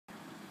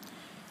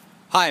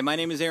Hi, my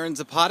name is Aaron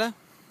Zapata.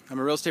 I'm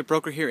a real estate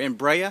broker here in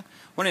Brea. I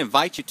want to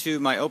invite you to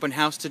my open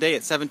house today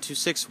at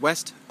 726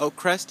 West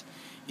Oakcrest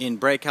in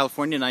Brea,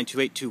 California,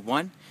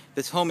 92821.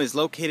 This home is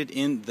located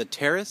in the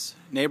Terrace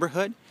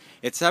neighborhood.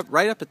 It's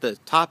right up at the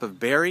top of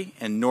Berry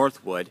and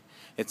Northwood.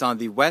 It's on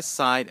the west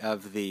side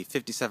of the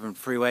 57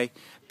 freeway.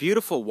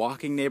 Beautiful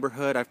walking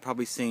neighborhood. I've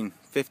probably seen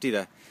 50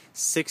 to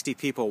 60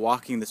 people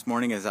walking this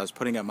morning as I was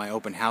putting up my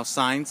open house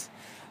signs.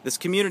 This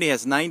community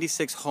has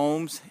 96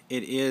 homes.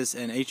 It is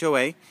an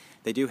HOA.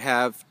 They do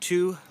have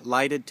 2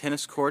 lighted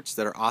tennis courts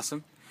that are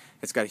awesome.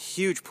 It's got a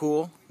huge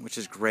pool, which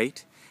is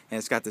great. And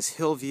it's got this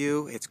hill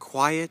view. It's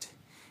quiet.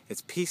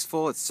 It's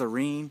peaceful. It's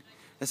serene.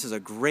 This is a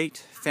great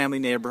family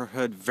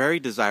neighborhood, very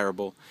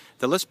desirable.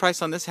 The list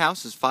price on this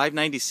house is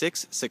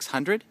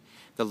 $596,600.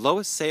 The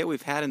lowest sale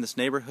we've had in this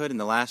neighborhood in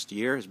the last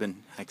year has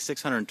been like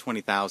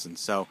 $620,000.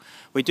 So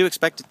we do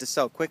expect it to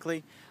sell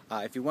quickly.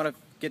 If you want to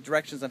get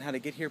directions on how to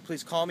get here,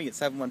 please call me at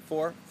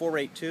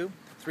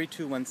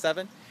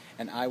 714-482-3217.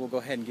 and I will go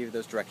ahead and give you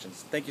those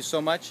directions. Thank you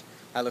so much.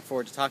 I look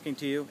forward to talking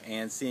to you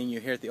and seeing you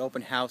here at the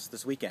open house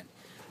this weekend.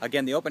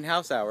 Again, the open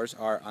house hours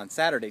are on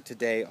Saturday,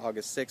 today,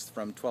 August 6th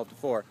from 12 to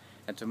 4,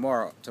 and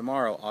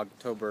tomorrow,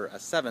 October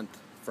 7th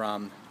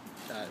from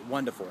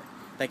 1 to 4.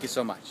 Thank you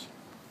so much.